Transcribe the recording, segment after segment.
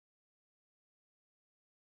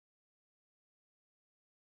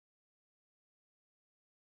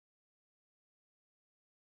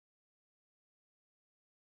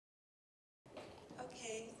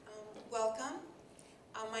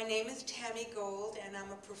My name is Tami Gold, and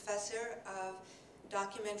I'm a professor of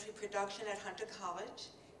documentary production at Hunter College.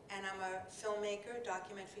 And I'm a filmmaker,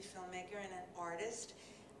 documentary filmmaker, and an artist,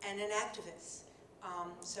 and an activist.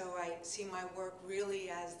 So I see my work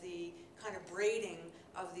really as the kind of braiding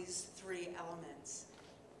of these three elements.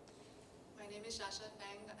 My name is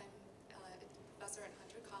Feng. I'm a professor at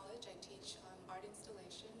Hunter College. I teach art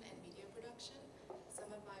installation and media production.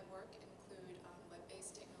 Some of my work include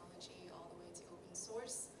web-based technology all the way to open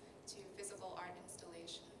source to physical art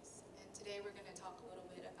installations. And today we're going to talk a little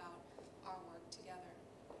bit about our work together.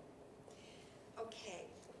 Okay,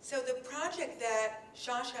 so the project that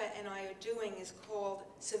Shasha and I are doing is called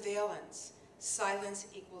Surveillance, Silence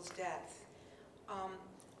Equals Death.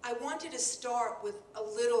 I wanted to start with a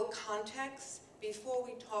little context before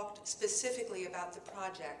we talked specifically about the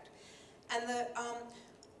project. And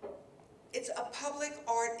it's a public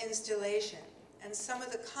art installation, and some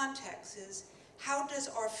of the context is, how does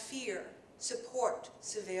our fear support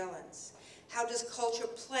surveillance? How does culture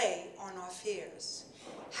play on our fears?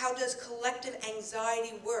 How does collective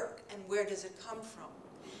anxiety work, and where does it come from?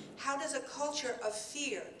 How does a culture of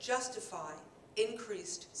fear justify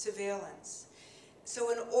increased surveillance?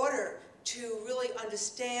 So in order to really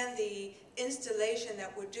understand the installation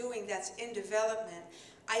that we're doing that's in development,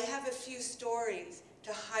 I have a few stories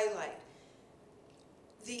to highlight.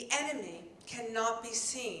 The enemy cannot be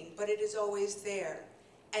seen, but it is always there,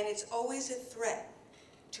 and it's always a threat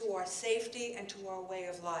to our safety and to our way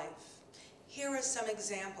of life. Here are some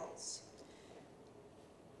examples.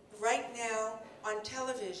 Right now, on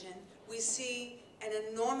television, we see an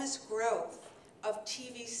enormous growth of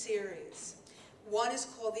TV series. One is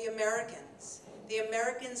called The Americans. The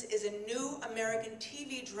Americans is a new American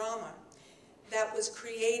TV drama that was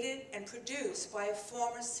created and produced by a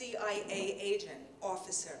former CIA agent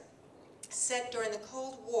officer, set during the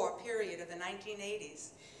Cold War period of the 1980s.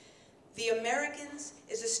 The Americans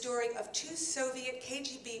is a story of two Soviet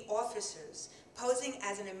KGB officers posing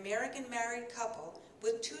as an American married couple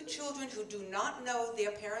with two children who do not know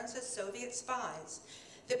their parents as Soviet spies.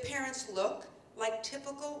 The parents look like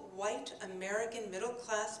typical white American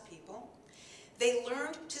middle-class people. They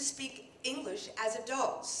learned to speak English as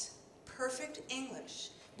adults, perfect English,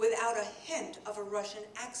 without a hint of a Russian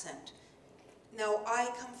accent. Now, I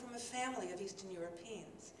come from a family of Eastern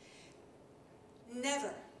Europeans.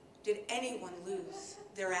 Never did anyone lose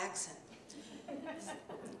their accent.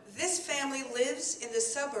 This family lives in the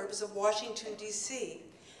suburbs of Washington, D.C.,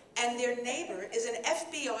 and their neighbor is an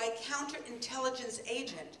FBI counterintelligence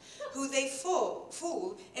agent who they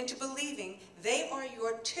fool into believing they are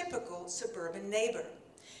your typical suburban neighbor.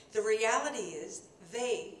 The reality is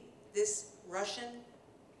they, this Russian,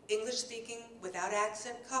 English-speaking, without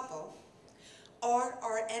accent couple, are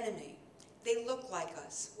our enemy. They look like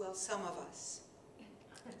us, well, some of us.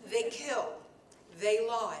 They kill, they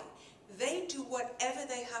lie, they do whatever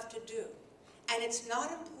they have to do, and it's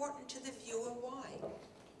not important to the viewer why.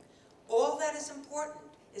 All that is important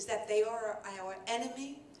is that they are our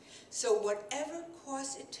enemy, so whatever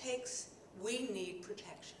course it takes, we need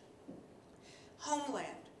protection. Homeland,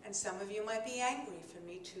 and some of you might be angry for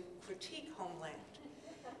me to critique Homeland.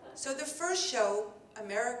 So the first show,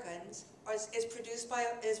 Americans,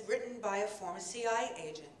 is written by a former CIA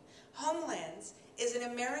agent. Homelands is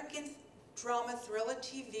an American drama thriller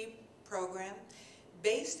TV program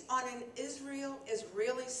based on an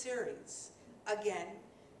Israeli series, again,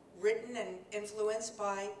 written and influenced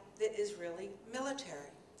by the Israeli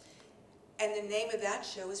military. And the name of that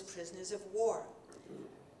show is Prisoners of War.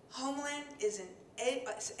 Homeland is an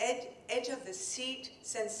edge-of-the-seat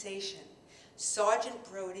sensation. Sergeant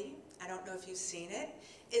Brody, I don't know if you've seen it,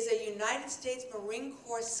 is a United States Marine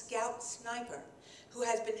Corps scout sniper who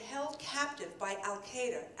has been held captive by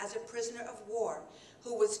Al-Qaeda as a prisoner of war,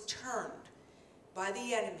 who was turned by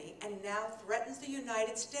the enemy and now threatens the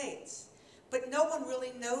United States. But no one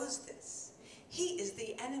really knows this. He is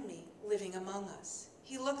the enemy living among us.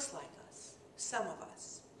 He looks like us, some of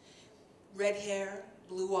us. Red hair,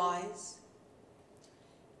 blue eyes.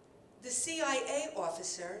 The CIA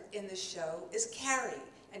officer in the show is Carrie,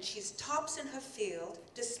 and she's tops in her field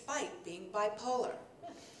despite being bipolar.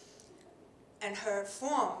 And her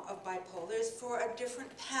form of bipolar is for a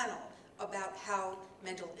different panel about how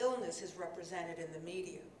mental illness is represented in the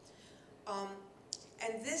media.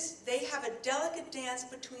 And they have a delicate dance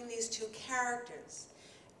between these two characters.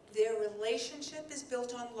 Their relationship is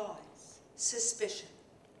built on lies, suspicion,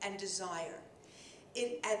 and desire.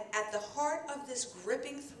 At the heart of this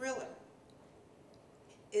gripping thriller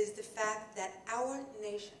is the fact that our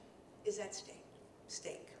nation is at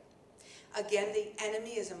stake. Again, the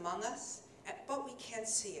enemy is among us, but we can't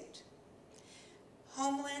see it.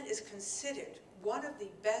 Homeland is considered one of the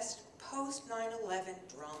best post-9/11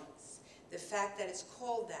 dramas. The fact that it's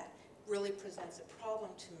called that really presents a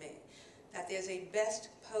problem to me, that there's a best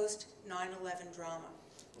post-9/11 drama.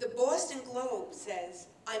 The Boston Globe says,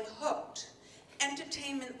 I'm hooked.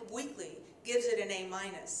 Entertainment Weekly gives it an A-.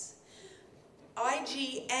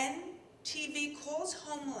 IGN TV calls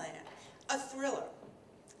Homeland a thriller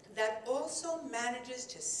that also manages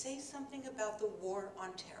to say something about the war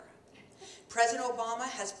on terror. President Obama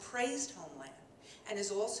has praised Homeland and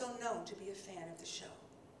is also known to be a fan of the show.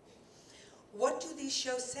 What do these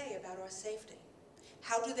shows say about our safety?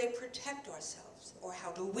 How do they protect ourselves, or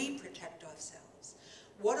how do we protect ourselves?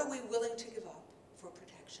 What are we willing to give up for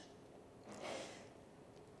protection?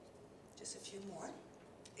 Just a few more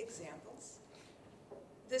examples.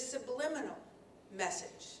 The subliminal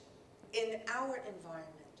message in our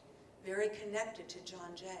environment, very connected to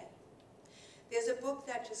John Jay. There's a book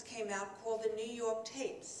that just came out called The New York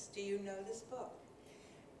Tapes. Do you know this book?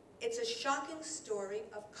 It's a shocking story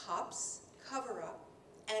of cops, cover-up,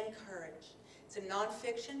 and courage. It's a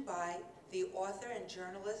nonfiction by the author and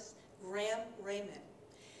journalist Graham Raymond.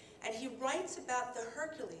 And he writes about the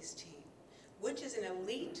Hercules team, which is an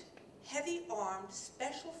elite, heavy-armed,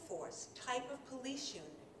 special force type of police unit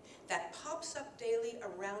that pops up daily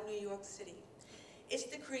around New York City. It's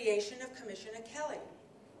the creation of Commissioner Kelly.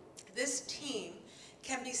 This team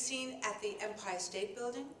can be seen at the Empire State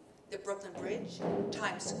Building, the Brooklyn Bridge,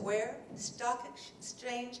 Times Square, Stock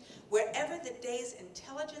Exchange, wherever the day's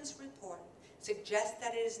intelligence report suggests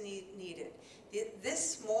that it is needed.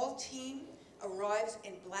 This small team arrives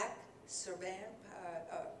in black sedan,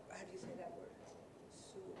 how do you say that word?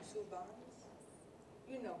 Subans?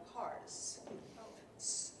 You know, cars.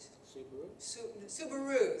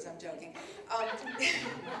 Subarus, I'm joking.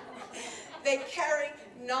 They carry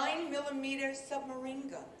 9mm submarine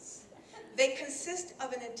guns. They consist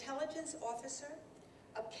of an intelligence officer,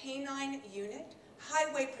 a canine unit,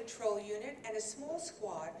 highway patrol unit, and a small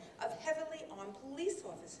squad of heavily armed police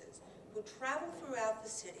officers who travel throughout the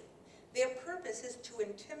city. Their purpose is to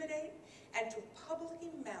intimidate and to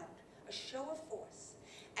publicly mount a show of force,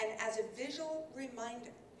 and as a visual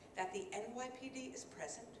reminder that the NYPD is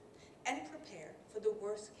present and prepared for the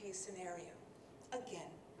worst case scenario. Again,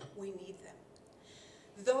 we need them.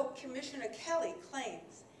 Though Commissioner Kelly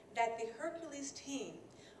claims that the Hercules team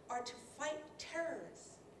are to fight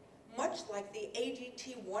terrorists, much like the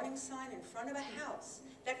ADT warning sign in front of a house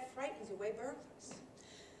that frightens away burglars.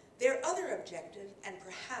 Their other objective, and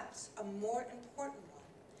perhaps a more important one,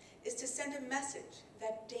 is to send a message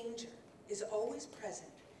that danger is always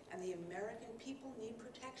present and the American people need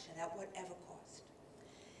protection at whatever cost.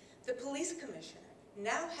 The police commissioner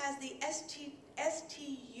now has the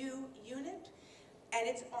STU unit, and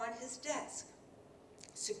it's on his desk.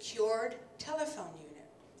 Secured telephone unit,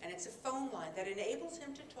 and it's a phone line that enables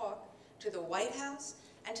him to talk to the White House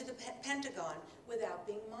and to the Pentagon without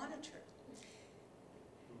being monitored.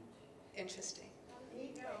 Interesting.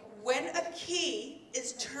 When a key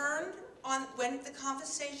is turned on, when the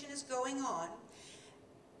conversation is going on,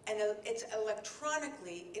 and it's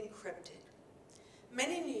electronically encrypted.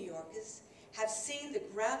 Many New Yorkers have seen the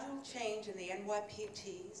gradual change in the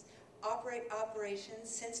NYPD's operations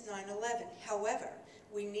since 9/11. However,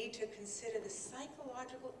 we need to consider the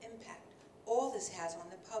psychological impact all this has on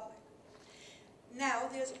the public. Now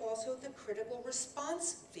there's also the critical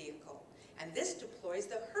response vehicle, and this deploys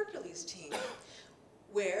the Hercules team,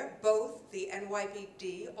 where both the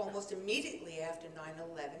NYPD almost immediately after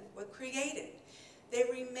 9/11 were created. They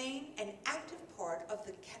remain an active part of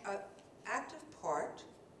the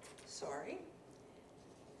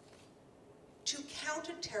to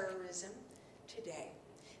counter terrorism today.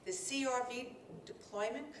 The CRV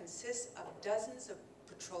deployment consists of dozens of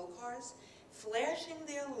patrol cars flashing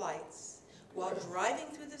their lights while driving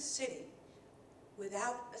through the city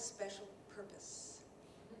without a special purpose.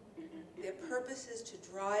 Their purpose is to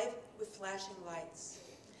drive with flashing lights.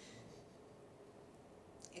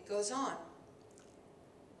 It goes on.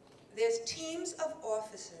 There's teams of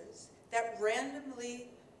officers that randomly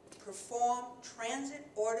perform transit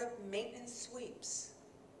order maintenance sweeps.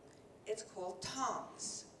 It's called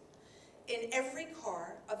TOMS. In every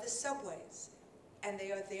car of the subways, and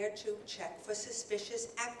they are there to check for suspicious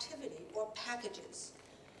activity or packages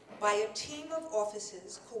by a team of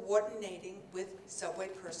officers coordinating with subway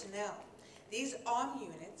personnel. These armed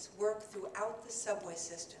units work throughout the subway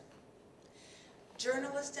system.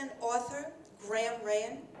 Journalist and author Graham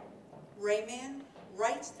Raymond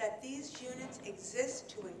writes that these units exist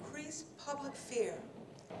to increase public fear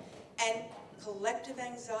and collective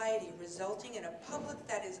anxiety resulting in a public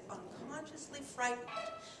that is unconsciously frightened,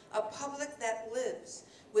 a public that lives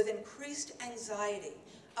with increased anxiety,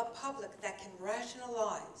 a public that can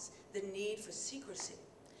rationalize the need for secrecy,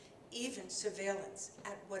 even surveillance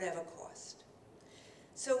at whatever cost.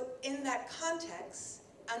 So in that context,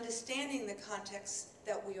 understanding the context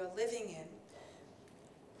that we are living in,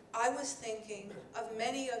 I was thinking of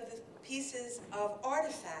many of the pieces of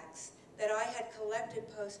artifacts that I had collected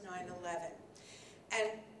post 9/11.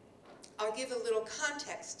 And I'll give a little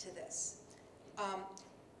context to this.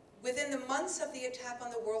 Within the months of the attack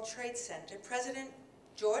on the World Trade Center, President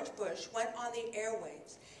George Bush went on the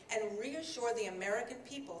airwaves and reassured the American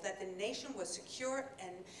people that the nation was secure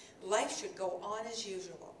and life should go on as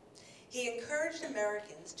usual. He encouraged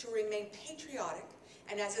Americans to remain patriotic,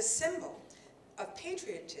 and as a symbol of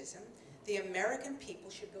patriotism, the American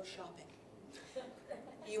people should go shopping.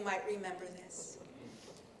 You might remember this.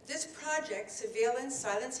 This project, Surveillance,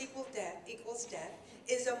 Silence Equals Death,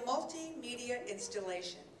 is a multimedia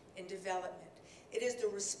installation in development. It is the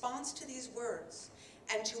response to these words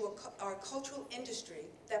and to our cultural industry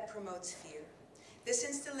that promotes fear. This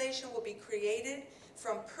installation will be created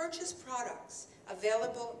from purchased products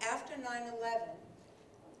available after 9/11,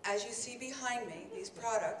 as you see behind me, these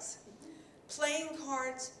products, playing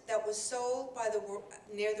cards that were sold by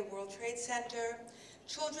near the World Trade Center,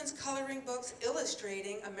 children's coloring books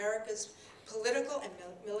illustrating America's political and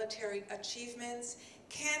military achievements,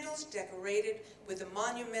 candles decorated with the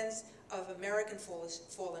monuments of American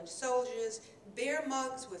fallen soldiers, beer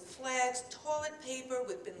mugs with flags, toilet paper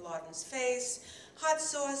with Bin Laden's face, hot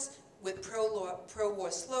sauce with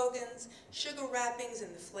pro-war slogans, sugar wrappings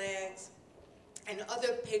in the flags, and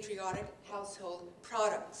other patriotic household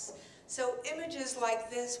products. So images like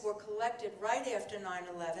this were collected right after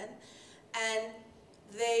 9/11, and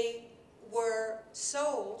they were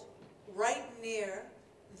sold right near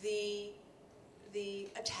the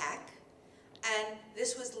attack, and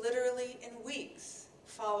this was literally in weeks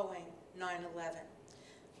following 9/11.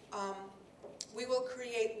 We will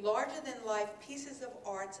create larger-than-life pieces of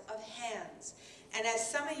art of hands. And as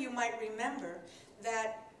some of you might remember,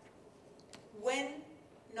 that when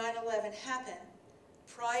 9/11 happened,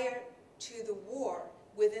 prior to the war,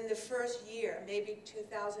 within the first year, maybe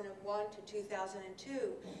 2001 to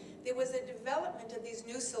 2002, there was a development of these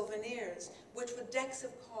new souvenirs, which were decks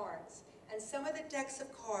of cards. And some of the decks of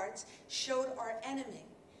cards showed our enemy.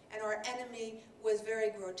 And our enemy was very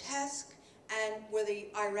grotesque, and were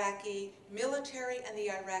the Iraqi military and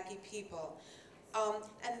the Iraqi people.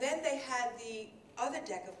 And then they had the other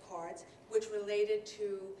deck of cards, which related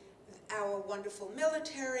to our wonderful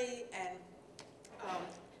military, and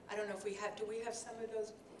I don't know if we have, do we have some of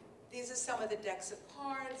those? These are some of the decks of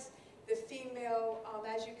cards. The female,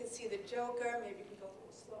 as you can see, the Joker, maybe you can go a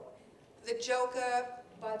little slower. The Joker,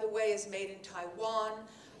 by the way, is made in Taiwan.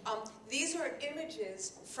 These are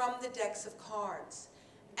images from the decks of cards.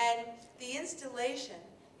 And the installation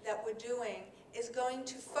that we're doing is going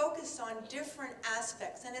to focus on different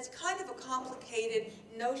aspects. And it's kind of a complicated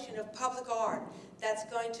notion of public art that's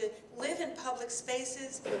going to live in public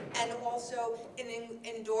spaces and also in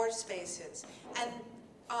indoor spaces. And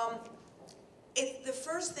the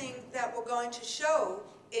first thing that we're going to show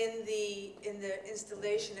in the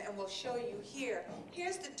installation, and we'll show you here.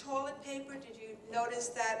 Here's the toilet paper. Did you notice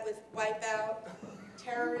that with Wipeout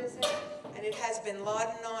Terrorism? And it has Bin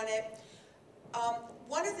Laden on it.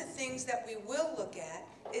 One of the things that we will look at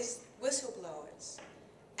is whistleblowers.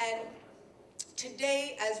 And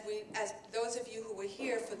today, as those of you who were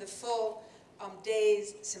here for the full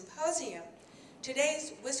day's symposium,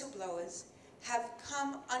 today's whistleblowers have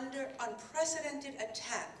come under unprecedented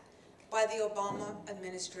attack by the Obama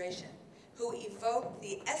administration, who evoked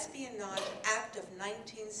the Espionage Act of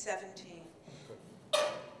 1917.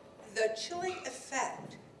 The chilling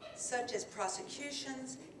effect, such as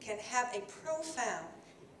prosecutions, can have a profound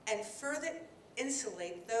and further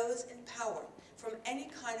insulate those in power from any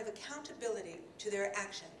kind of accountability to their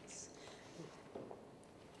actions.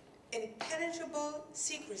 Impenetrable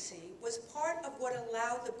secrecy was part of what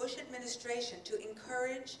allowed the Bush administration to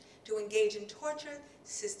engage in torture,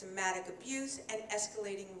 systematic abuse, and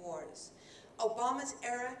escalating wars. Obama's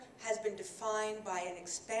era has been defined by an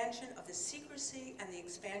expansion of the secrecy and the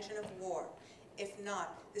expansion of war, if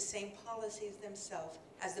not the same policies themselves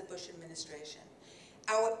as the Bush administration.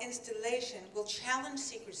 Our installation will challenge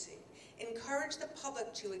secrecy, encourage the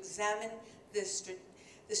public to examine the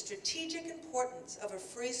strategic importance of a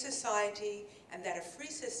free society, and that a free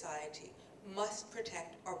society must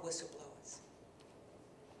protect our whistleblowers.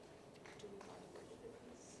 Do we want to look at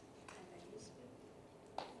this? And then you speak?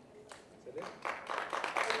 Is that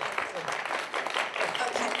it?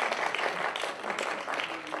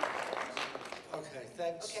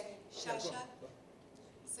 Okay, Shasha?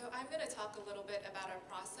 So I'm going to talk a little bit about our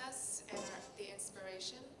process and the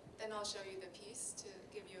inspiration. Then I'll show you the piece to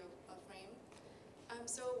give you a frame.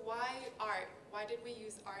 So why art? Why did we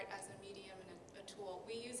use art as a medium and a tool?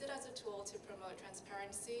 We use it as a tool to promote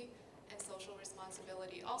transparency and social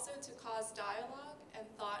responsibility, also to cause dialogue and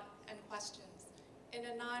thought and questions in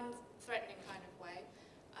a non-threatening kind of way.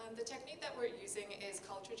 The technique that we're using is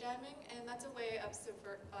culture jamming, and that's a way of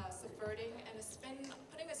subverting and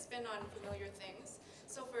putting a spin on familiar things.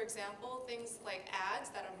 So for example, things like ads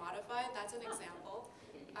that are modified, that's an example.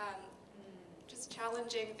 Just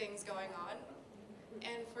challenging things going on.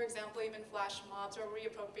 And for example, even flash mobs or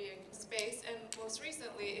reappropriating space. And most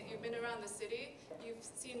recently, if you've been around the city, you've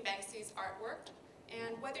seen Banksy's artwork.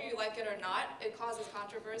 And whether you like it or not, it causes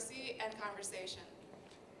controversy and conversation.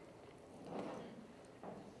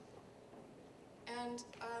 And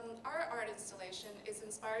our art installation is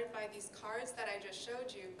inspired by these cards that I just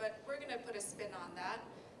showed you, but we're going to put a spin on that.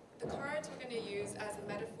 The cards we're going to use as a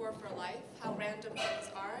metaphor for life, how random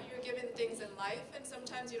things are. You're given things in life, and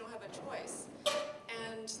sometimes you don't have a choice.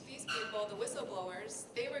 And these people, the whistleblowers,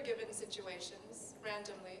 they were given situations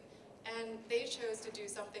randomly, and they chose to do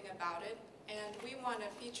something about it. And we want to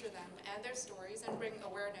feature them and their stories and bring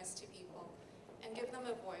awareness to people and give them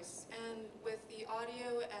a voice. And with the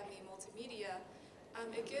audio and the multimedia,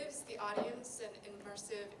 it gives the audience an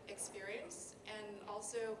immersive experience, and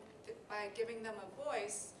also by giving them a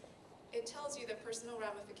voice, it tells you the personal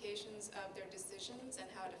ramifications of their decisions and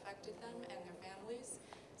how it affected them and their families.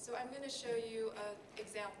 So I'm going to show you an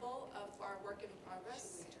example of our work in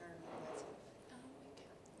progress.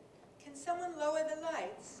 Can someone lower the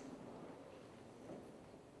lights?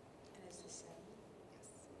 And is this set?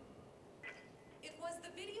 Yes. It was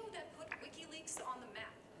the video that put WikiLeaks on the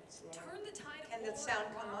map, turned the tide of Can the war sound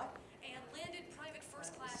in come Iraq, up? and landed Private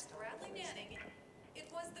First Class Bradley Manning.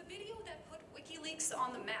 It was the video that put WikiLeaks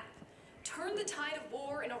on the map, turned the tide of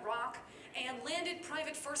war in Iraq, and landed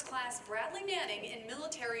Private First Class Bradley Manning in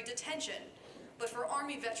military detention. But for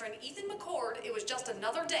Army veteran Ethan McCord, it was just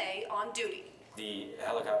another day on duty. The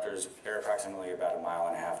helicopters are approximately about 1.5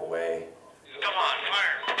 miles away. Come on,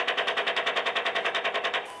 fire!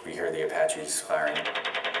 We hear the Apaches firing.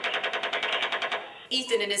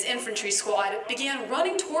 Ethan and his infantry squad began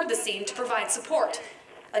running toward the scene to provide support.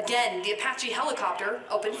 Again, the Apache helicopter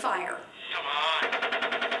opened fire. Come on!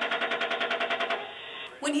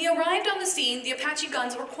 When he arrived on the scene, the Apache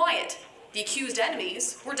guns were quiet. The accused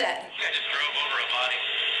enemies were dead. I just drove over a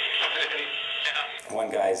body. Yeah. One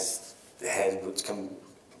guy's head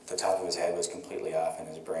the top of his head was completely off, and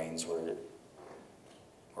his brains were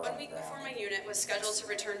 1 week before my unit was scheduled to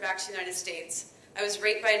return back to the United States, I was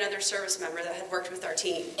raped by another service member that had worked with our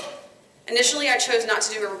team. Initially, I chose not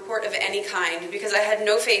to do a report of any kind because I had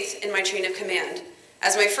no faith in my chain of command,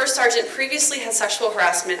 as my first sergeant previously had sexual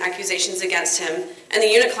harassment accusations against him, and the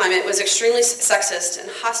unit climate was extremely sexist and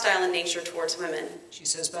hostile in nature towards women. She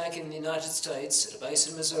says back in the United States, at a base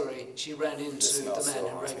in Missouri, she ran into the man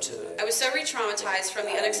who raped her. I was so re-traumatized from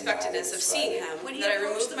the unexpectedness of seeing him that I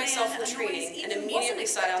removed myself from training and immediately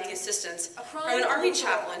sought out the assistance from an Army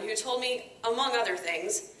chaplain who told me, among other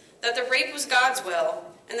things, that the rape was God's will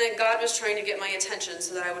and that God was trying to get my attention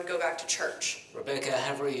so that I would go back to church. Rebecca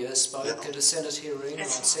Havrier spoke at a Senate hearing on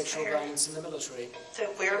sexual violence in the military. So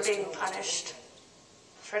we're being punished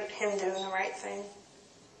for him doing the right thing.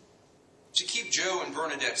 To keep Joe and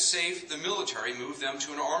Bernadette safe, the military moved them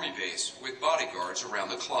to an Army base with bodyguards around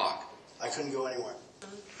the clock. I couldn't go anywhere.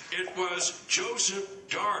 It was Joseph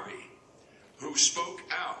Darby who spoke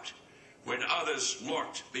out when others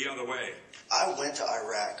looked the other way. I went to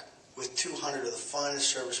Iraq with 200 of the finest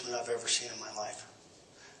servicemen I've ever seen in my life.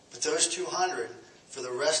 But those 200, for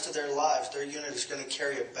the rest of their lives, their unit is going to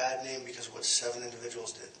carry a bad name because of what 7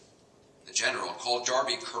 individuals did. The general called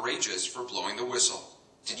Darby courageous for blowing the whistle.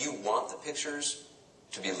 Did you want the pictures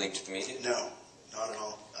to be leaked to the media? No, not at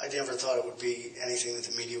all. I never thought it would be anything that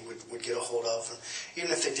the media would get a hold of. And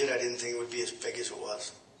even if they did, I didn't think it would be as big as it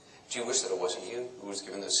was. Do you wish that it wasn't you who was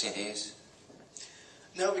given those CDs?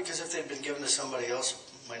 No, because if they'd been given to somebody else,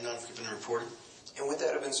 it might not have been reported. And would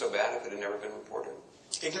that have been so bad if it had never been reported?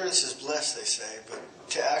 Ignorance is bliss, they say, but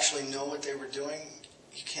to actually know what they were doing,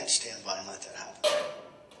 you can't stand by and let that happen.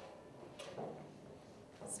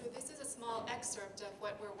 So this is a small excerpt of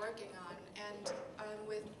what we're working on, and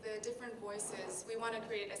with the different voices, we want to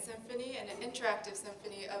create a symphony and an interactive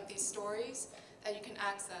symphony of these stories that you can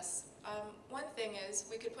access. One thing is,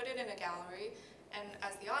 we could put it in a gallery, and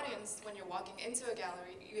as the audience, when you're walking into a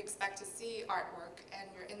gallery, you expect to see artwork, and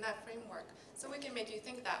you're in that framework, so we can make you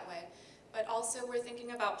think that way. But also, we're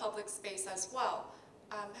thinking about public space as well.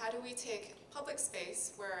 How do we take public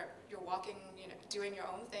space where you're walking, doing your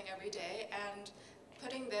own thing every day, and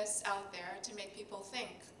putting this out there to make people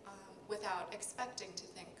think without expecting to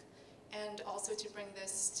think, and also to bring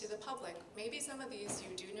this to the public. Maybe some of these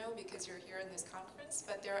you do know because you're here in this conference,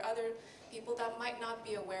 but there are other people that might not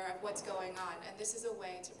be aware of what's going on, and this is a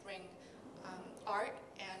way to bring art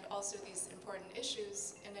and also these important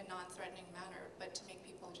issues in a non-threatening manner, but to make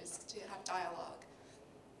people just to have dialogue.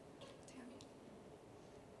 Tami?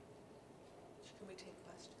 Can we take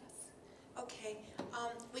questions? Okay,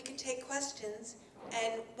 we can take questions,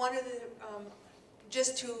 and one of the,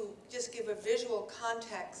 just to give a visual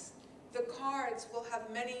context, the cards will have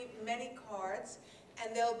many, many cards,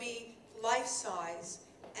 and they'll be life-size,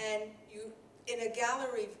 and you, in a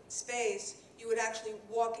gallery space, you would actually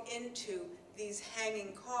walk into these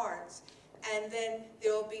hanging cards, and then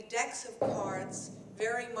there will be decks of cards,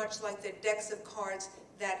 very much like the decks of cards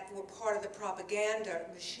that were part of the propaganda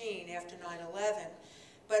machine after 9/11.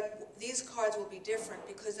 But these cards will be different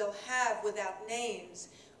because they'll have, without names,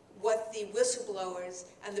 what the whistleblowers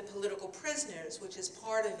and the political prisoners, which is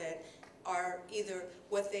part of it, are either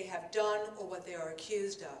what they have done or what they are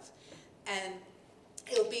accused of. And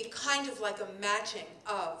it'll be kind of like a matching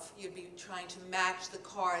of, you'd be trying to match the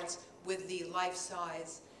cards with the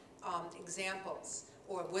life-size examples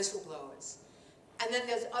or whistleblowers. And then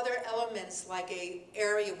there's other elements like a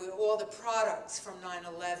area where all the products from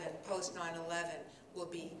 9/11, post 9/11, will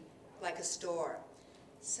be like a store.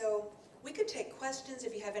 So we could take questions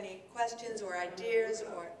if you have any questions or ideas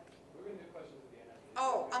or... We're going to do questions at the end.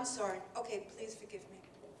 Oh, I'm sorry. Okay, please forgive me.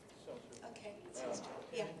 Okay.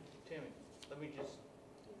 Yeah. Tami, let me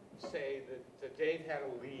just say that Dave had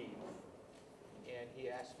to leave, and he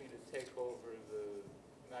asked me to take over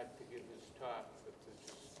not to give his talk, but to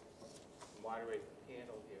just moderate the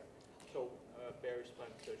panel here. So, Barry Spun,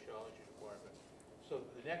 Sociology Department.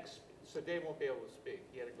 So Dave won't be able to speak.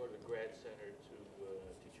 He had to go to the grad center to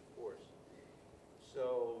teach a course.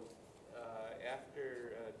 So,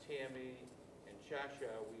 after Tami and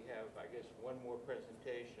Shasha, we have, I guess, one more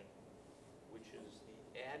presentation, which is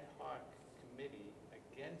the ad hoc committee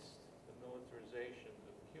against the militarization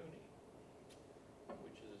of CUNY,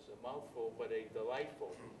 which is a mouthful, but a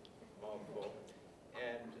delightful mouthful.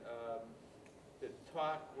 And the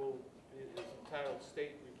talk is entitled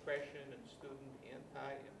State Repression and Student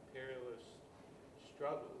Anti-Imperialist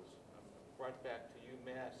Struggles. Brought back to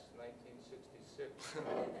UMass 1966.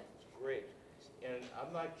 It's great. And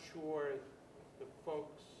I'm not sure the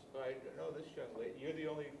folks, I know this young lady, you're the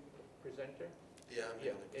only presenter? Yeah, I'm the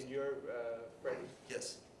only presenter. And you're Freddy?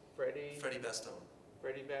 Yes. Freddy? Freddy Bastone.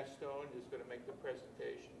 Freddy Bastone is going to make the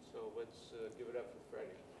presentation, so let's give it up for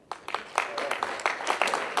Freddy.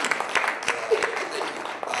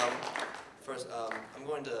 First, I'm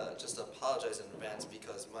going to just apologize in advance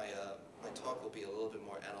because my talk will be a little bit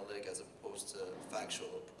more analytic as opposed to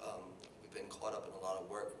factual. We've been caught up in a lot of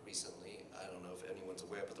work recently. I don't know if anyone's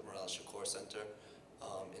aware, but the Morales Shakur Center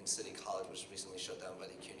in City College was recently shut down by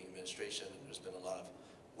the CUNY administration, and there's been a lot of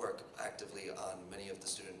work actively on many of the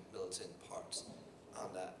student militant parts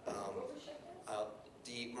on that.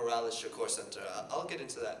 The Morales Shakur Center, I'll get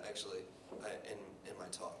into that actually in my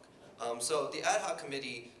talk. So the ad hoc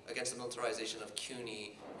committee against the militarization of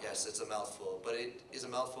CUNY, yes, it's a mouthful, but it is a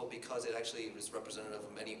mouthful because it actually is representative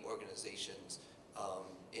of many organizations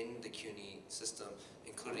in the CUNY system,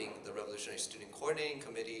 including the Revolutionary Student Coordinating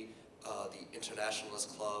Committee, the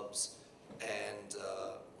Internationalist Clubs, and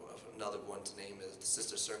another one to name is the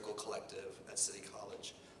Sister Circle Collective at City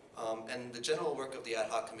College. And the general work of the ad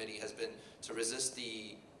hoc committee has been to resist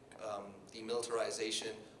the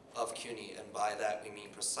militarization of CUNY, and by that we mean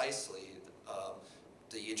precisely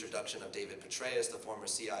the introduction of David Petraeus, the former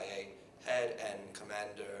CIA head and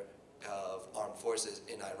commander of armed forces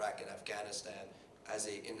in Iraq and Afghanistan,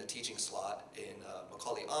 in the teaching slot in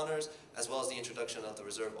Macaulay Honors, as well as the introduction of the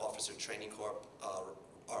Reserve Officer Training Corps,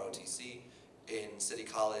 ROTC, in City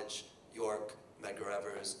College, York, Medgar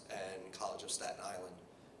Evers, and College of Staten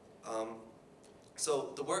Island.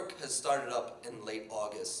 So the work has started up in late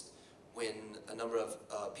August when a number of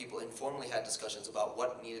people informally had discussions about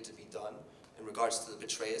what needed to be done in regards to the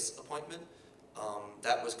Petraeus appointment.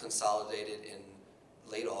 That was consolidated in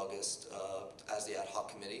late August as the ad hoc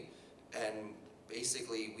committee, and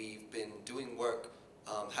basically we've been doing work,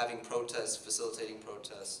 having protests, facilitating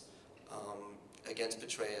protests against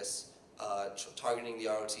Petraeus, targeting the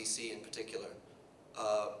ROTC in particular.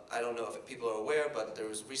 I don't know if people are aware, but there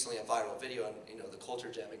was recently a viral video, and the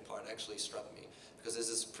culture jamming part actually struck me, because this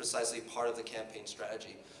is precisely part of the campaign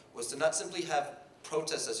strategy, was to not simply have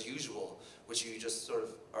protests as usual, which you just sort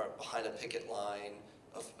of are behind a picket line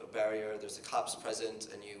a barrier, there's the cops present,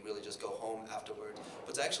 and you really just go home afterward.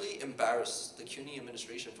 But to actually embarrass the CUNY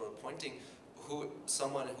administration for appointing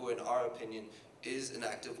someone who, in our opinion, is an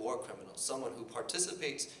active war criminal, someone who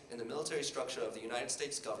participates in the military structure of the United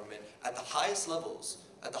States government at the highest levels,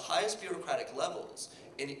 at the highest bureaucratic levels,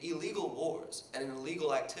 in illegal wars and in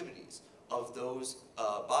illegal activities of those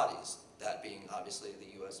bodies, that being obviously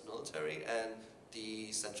the US military and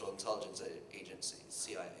the Central Intelligence Agency,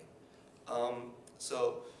 CIA.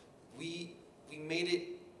 So we made it,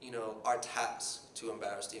 our task to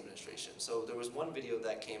embarrass the administration. So there was one video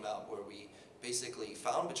that came out where we basically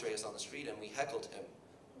found Betrayus on the street and we heckled him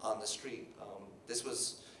on the street. This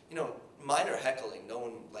was, minor heckling. No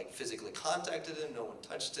one physically contacted him, no one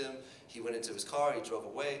touched him. He went into his car, he drove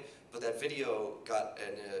away, but that video got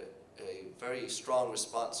a very strong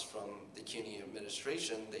response from the CUNY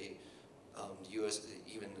administration. The US,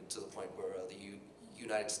 even to the point where the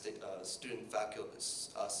United States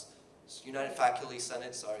United Faculty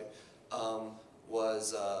Senate,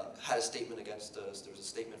 had a statement against us. There was a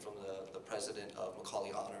statement from the president of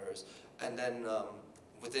Macaulay Honors, and then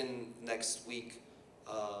within next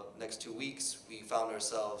 2 weeks, we found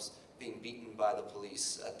ourselves being beaten by the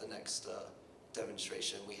police at the next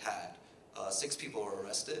demonstration we had. 6 people were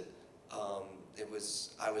arrested.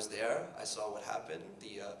 I was there. I saw what happened.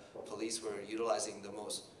 The police were utilizing the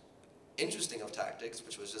most interesting of tactics,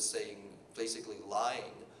 which was just basically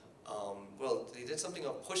lying. Well, they did something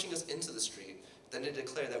of pushing us into the street. Then they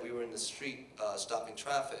declared that we were in the street stopping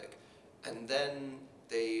traffic. And then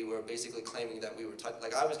they were basically claiming that we were,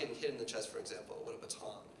 I was getting hit in the chest, for example, with a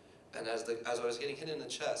baton. And as I was getting hit in the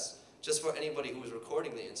chest, just for anybody who was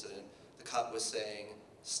recording the incident, the cop was saying,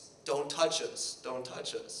 "Don't touch us, don't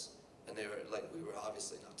touch us." And they were we were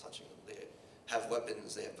obviously not touching them. They have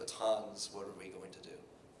weapons, they have batons, what are we going to do?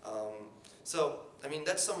 So,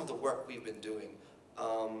 that's some of the work we've been doing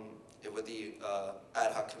with the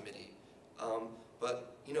ad hoc committee.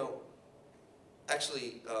 But,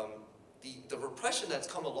 actually, the repression that's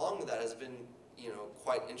come along with that has been,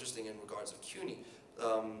 quite interesting in regards of CUNY.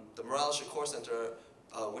 The Morales Shakur Center,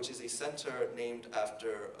 which is a center named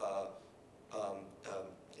after,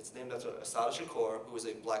 it's named after Assata Shakur, who was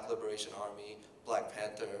a Black Liberation Army, Black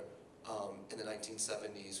Panther in the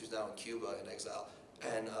 1970s, who's now in Cuba in exile,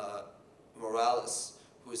 and Morales,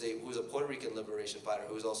 who was a Puerto Rican liberation fighter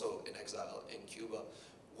who was also in exile in Cuba,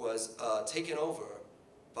 was taken over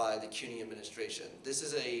by the CUNY administration. This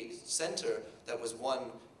is a center that was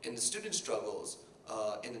won in the student struggles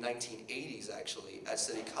in the 1980s, actually, at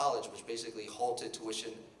City College, which basically halted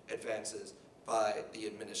tuition advances by the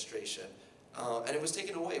administration. And it was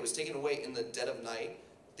taken away. It was taken away in the dead of night.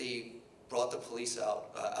 They brought the police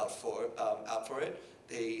out for it.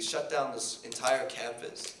 They shut down this entire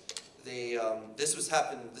campus. This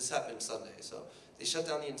happened Sunday, so they shut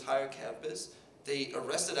down the entire campus. They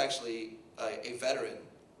arrested actually a veteran,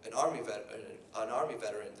 an army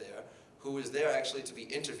veteran there, who was there actually to be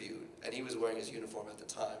interviewed, and he was wearing his uniform at the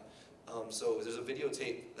time. So there's a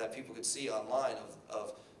videotape that people could see online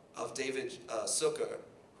of David Zucker,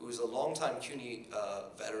 who is a longtime CUNY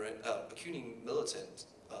veteran, a CUNY militant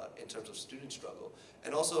in terms of student struggle,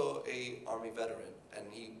 and also a army veteran. And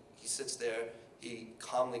he sits there, he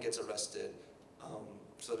calmly gets arrested.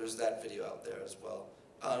 So there's that video out there as well.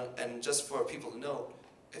 And just for people to know,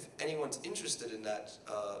 if anyone's interested in that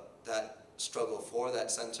struggle for that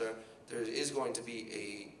center, there is going to be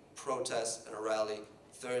a protest and a rally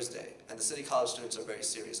Thursday. And the City College students are very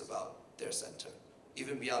serious about their center,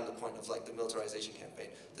 even beyond the point of the militarization campaign.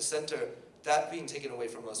 The center, that being taken away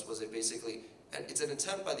from us was it's an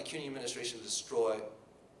attempt by the CUNY administration to destroy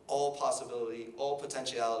all possibility, all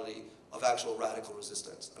potentiality of actual radical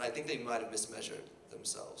resistance. And I think they might have mismeasured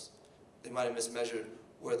themselves. They might have mismeasured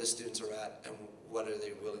where the students are at and what are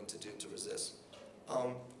they willing to do to resist.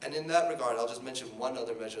 And in that regard, I'll just mention one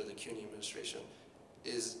other measure the CUNY administration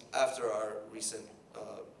is, after our recent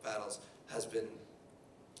battles, has been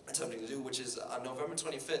attempting to do, which is on November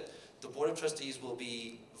 25th, the Board of Trustees will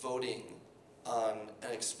be voting on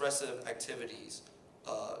an expressive activities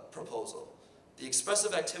proposal. The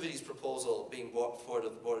expressive activities proposal being brought before the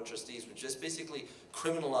Board of Trustees would just basically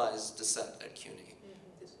criminalize dissent at CUNY.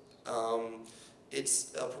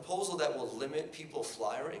 It's a proposal that will limit people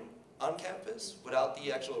flyering on campus without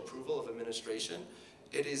the actual approval of administration.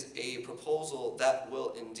 It is a proposal that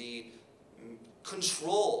will indeed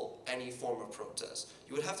control any form of protest.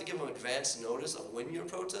 You would have to give them advance notice of when you're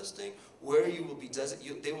protesting, where you will be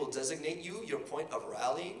they will designate you, your point of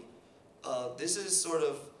rallying. This is sort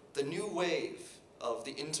of the new wave of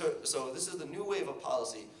this is the new wave of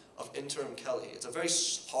policy of interim Kelly. It's a very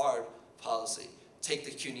hard policy. Take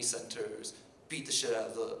the CUNY centers, beat the shit out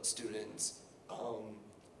of the students,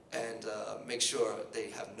 and make sure they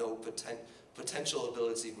have no potential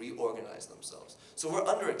ability to reorganize themselves. So we're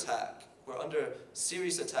under attack. We're under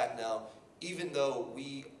serious attack now, even though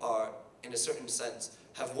we are, in a certain sense,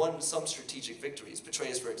 have won some strategic victories.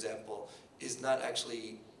 Petraeus, for example, is not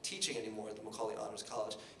actually teaching anymore at the Macaulay Honors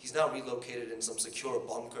College. He's now relocated in some secure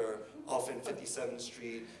bunker off in 57th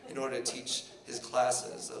Street in order to teach his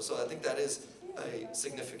classes. So I think that is a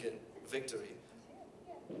significant victory.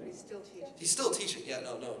 He's still teaching. He's still teaching. Yeah,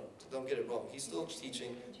 no, don't get it wrong. He's still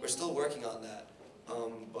teaching. We're still working on that.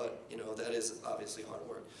 But you know, that is obviously hard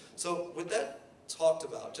work. So with that talked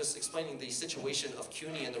about, just explaining the situation of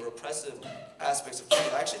CUNY and the repressive aspects of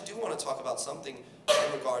CUNY, I actually do want to talk about something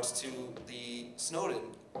in regards to the Snowden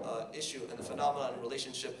issue and the phenomenon in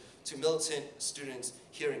relationship to militant students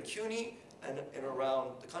here in CUNY and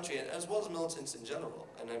around the country, and as well as militants in general.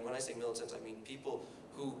 And then when I say militants, I mean people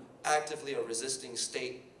who actively are resisting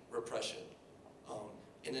state repression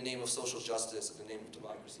in the name of social justice, in the name of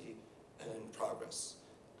democracy and progress.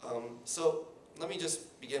 So let me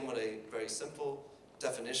just begin with a very simple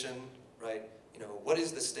definition, right? You know, what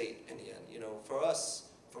is the state in the end? You know, for us,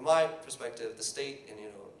 from my perspective, the state, and you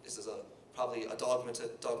know, this is probably a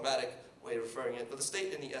dogmatic way of referring it, but the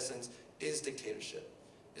state in the essence is dictatorship.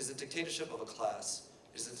 It is the dictatorship of a class.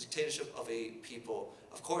 It is the dictatorship of a people.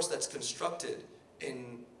 Of course, that's constructed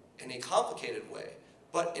in a complicated way,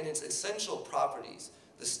 but in its essential properties,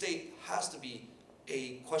 the state has to be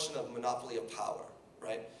a question of monopoly of power,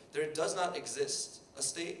 right? There does not exist a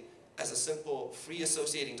state as a simple free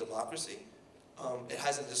associating democracy. It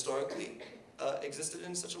hasn't historically existed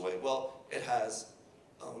in such a way. Well, it has,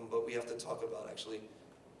 but we have to talk about actually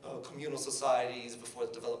communal societies before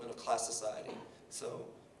the development of class society. So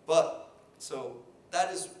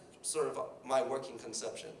that is sort of my working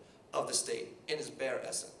conception of the state in its bare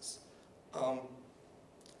essence. I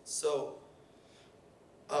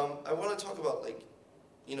want to talk about, like,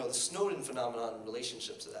 you know, the Snowden phenomenon in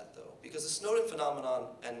relationship to that, though, because the Snowden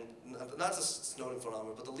phenomenon, and not the Snowden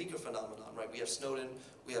phenomenon, but the leaker phenomenon, right? We have Snowden,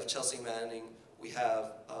 we have Chelsea Manning, we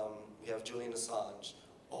have Julian Assange,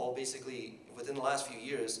 all basically within the last few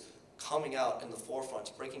years coming out in the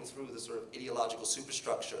forefront, breaking through the sort of ideological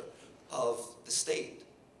superstructure of the state,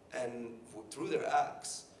 and through their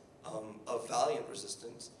acts of valiant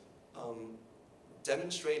resistance,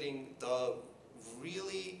 demonstrating the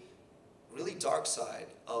really dark side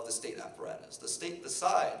of the state apparatus, the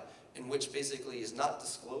side in which basically is not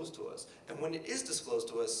disclosed to us. And when it is disclosed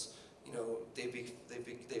to us, you know, they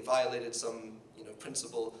violated some, you know,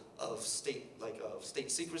 principle of state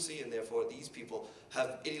secrecy, and therefore these people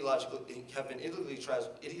have been ideologically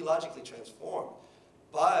transformed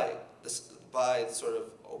by sort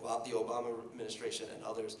of the Obama administration and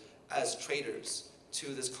others as traitors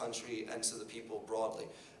to this country and to the people broadly.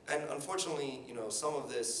 And unfortunately, you know, some of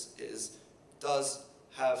this does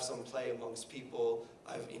have some play amongst people.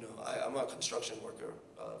 I'm a construction worker,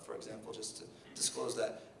 for example, just to disclose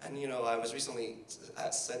that. And you know, I was recently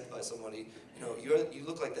said by somebody, you know, you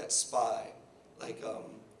look like that spy, like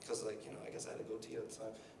because like, you know, I guess I had a goatee at the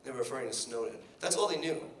time. They were referring to Snowden. That's all they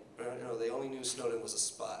knew. Right? You know, they only knew Snowden was a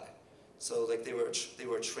spy. So like they were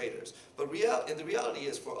traitors. But the reality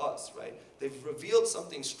is for us, right? They've revealed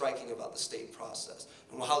something striking about the state process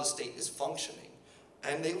and how the state is functioning.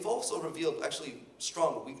 And they've also revealed actually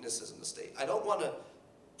strong weaknesses in the state. I don't want to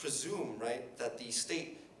presume, right, that the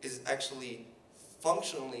state is actually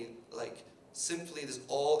functionally like simply this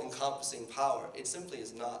all-encompassing power. It simply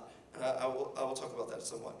is not. And I will talk about that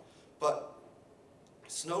somewhat. But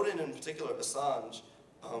Snowden, in particular, Assange,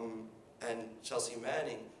 and Chelsea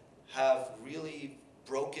Manning have really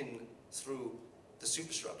broken through the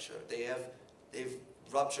superstructure. They've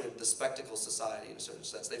ruptured the spectacle society in a certain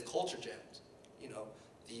sense. They've culture jammed, you know,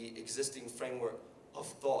 the existing framework of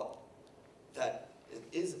thought that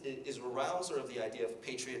is around sort of the idea of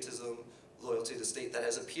patriotism, loyalty to the state that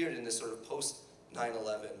has appeared in this sort of post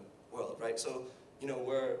 9/11 world, right? So, you know,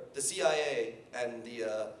 where the CIA and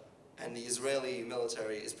the Israeli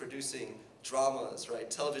military is producing dramas, right,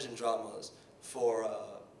 television dramas for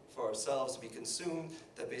ourselves to be consumed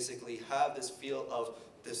that basically have this feel of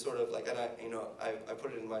this sort of like, and I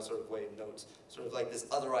put it in my sort of way of notes, sort of like this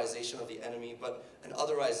otherization of the enemy, but an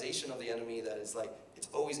otherization of the enemy that is like, it's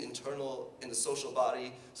always internal in the social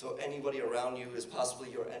body, so anybody around you is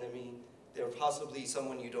possibly your enemy. They're possibly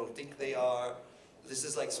someone you don't think they are. This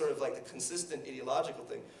is like sort of like the consistent ideological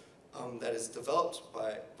thing that is developed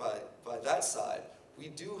by that side. We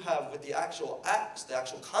do have with the actual acts, the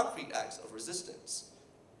actual concrete acts of resistance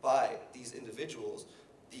by these individuals,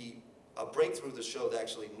 a breakthrough to show that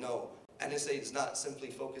actually no. NSA is not simply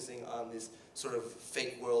focusing on this sort of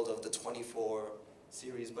fake world of the 24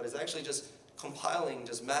 series, but is actually just compiling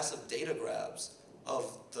just massive data grabs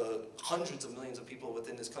of the hundreds of millions of people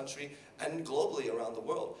within this country and globally around the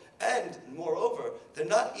world. And moreover, they're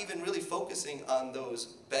not even really focusing on those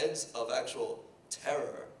beds of actual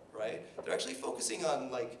terror, right? They're actually focusing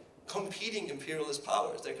on like competing imperialist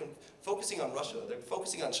powers. They're focusing on Russia, they're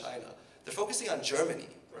focusing on China, they're focusing on Germany,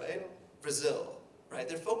 right? Brazil, right?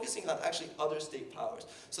 They're focusing on actually other state powers.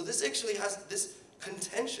 So this actually has this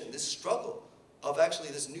contention, this struggle of actually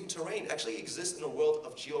this new terrain actually exists in a world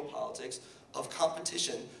of geopolitics, of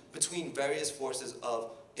competition between various forces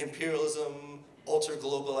of imperialism,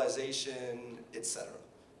 ultra-globalization, etc.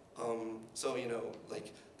 So, you know,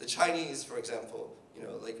 like the Chinese, for example, you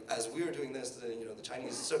know, like as we are doing this, you know, the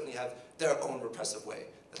Chinese certainly have their own repressive way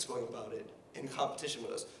that's going about it in competition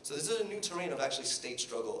with us. So this is a new terrain of actually state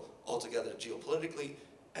struggle altogether geopolitically,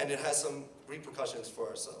 and it has some repercussions for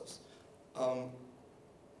ourselves.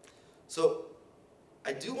 So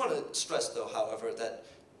I do want to stress, though, however, that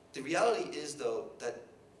the reality is, though, that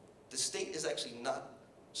the state is actually not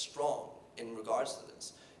strong in regards to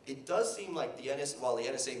this. It does seem like while the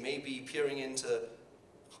NSA may be peering into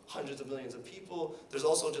hundreds of millions of people, there's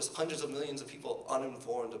also just hundreds of millions of people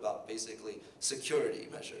uninformed about basically security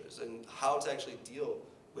measures and how to actually deal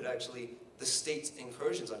with actually the state's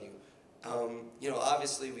incursions on you. You know,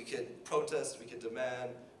 obviously we could protest, we could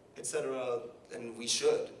demand, etc., and we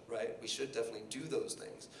should, right? We should definitely do those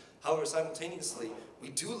things. However, simultaneously, we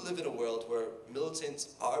do live in a world where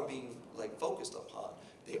militants are being like focused upon.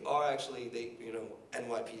 They are actually, you know,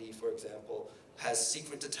 NYPD, for example, has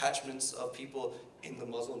secret detachments of people in the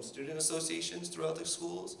Muslim student associations throughout the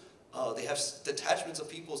schools. They have detachments of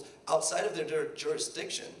people outside of their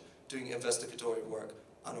jurisdiction doing investigatory work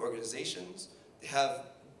on organizations. They have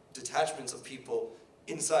detachments of people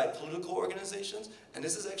inside political organizations, and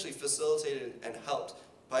this is actually facilitated and helped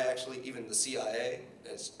by actually even the CIA.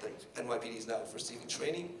 It's like NYPD is now receiving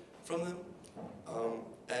training from them.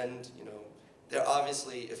 And you know, they're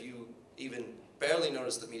obviously, if you even barely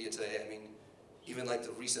notice the media today, I mean, even like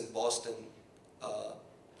the recent Bastone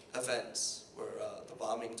events where the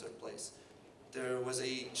bombing took place, there was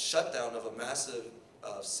a shutdown of a massive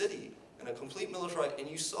city and a complete militarized, and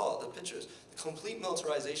you saw the pictures, the complete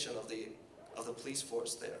militarization of the police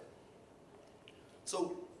force there.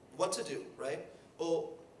 So what to do, right?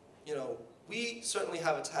 Well, you know, we certainly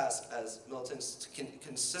have a task as militants to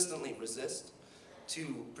consistently resist,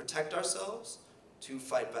 to protect ourselves, to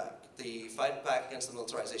fight back. The fight back against the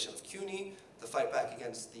militarization of CUNY, the fight back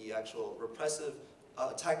against the actual repressive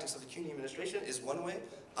tactics of the CUNY administration is one way.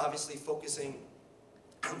 Obviously focusing,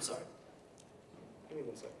 I'm sorry, give me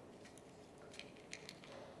one second.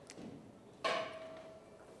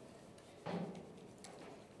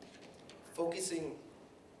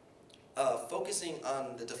 Focusing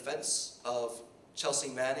on the defense of Chelsea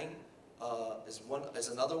Manning is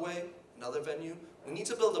another way, another venue. We need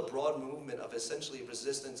to build a broad movement of essentially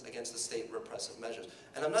resistance against the state repressive measures.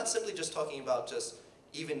 And I'm not simply just talking about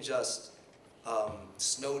even just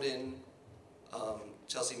Snowden,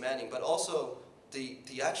 Chelsea Manning, but also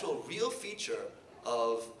the actual real feature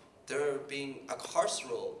of there being a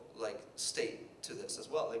carceral state to this as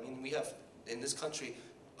well. I mean, we have in this country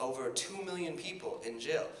over 2 million people in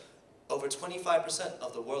jail. Over 25%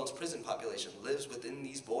 of the world's prison population lives within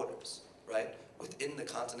these borders, right? Within the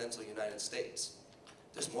continental United States.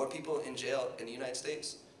 There's more people in jail in the United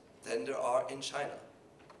States than there are in China.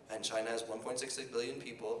 And China has 1.66 billion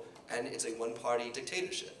people, and it's a one-party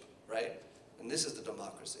dictatorship, right? And this is the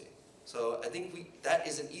democracy. So I think that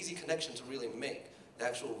is an easy connection to really make, the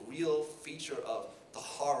actual real feature of the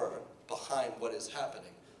horror behind what is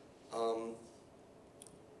happening.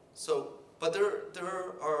 But there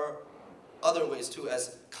are other ways too,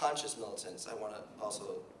 as conscious militants, I want to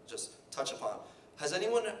also just touch upon. Has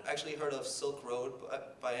anyone actually heard of Silk Road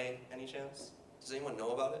by any chance? Does anyone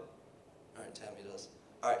know about it? All right, Tami does.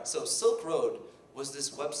 All right, so Silk Road was this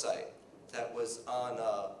website that was on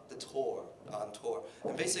Tor.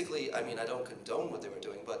 And basically, I mean, I don't condone what they were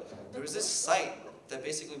doing, but there was this site that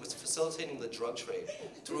basically was facilitating the drug trade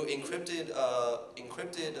through encrypted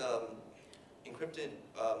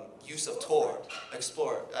use of Tor,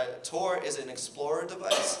 Explorer. Tor is an Explorer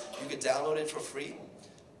device. You could download it for free.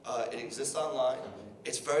 It exists online.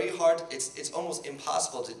 It's very hard. It's almost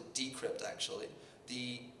impossible to decrypt. Actually,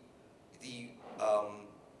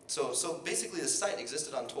 so basically the site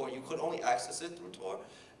existed on Tor. You could only access it through Tor,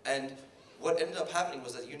 and what ended up happening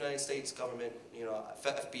was that the United States government, you know,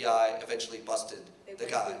 FBI eventually busted the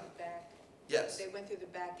guy. Yes. Yes. They went through the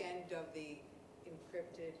back end of the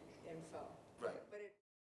encrypted info.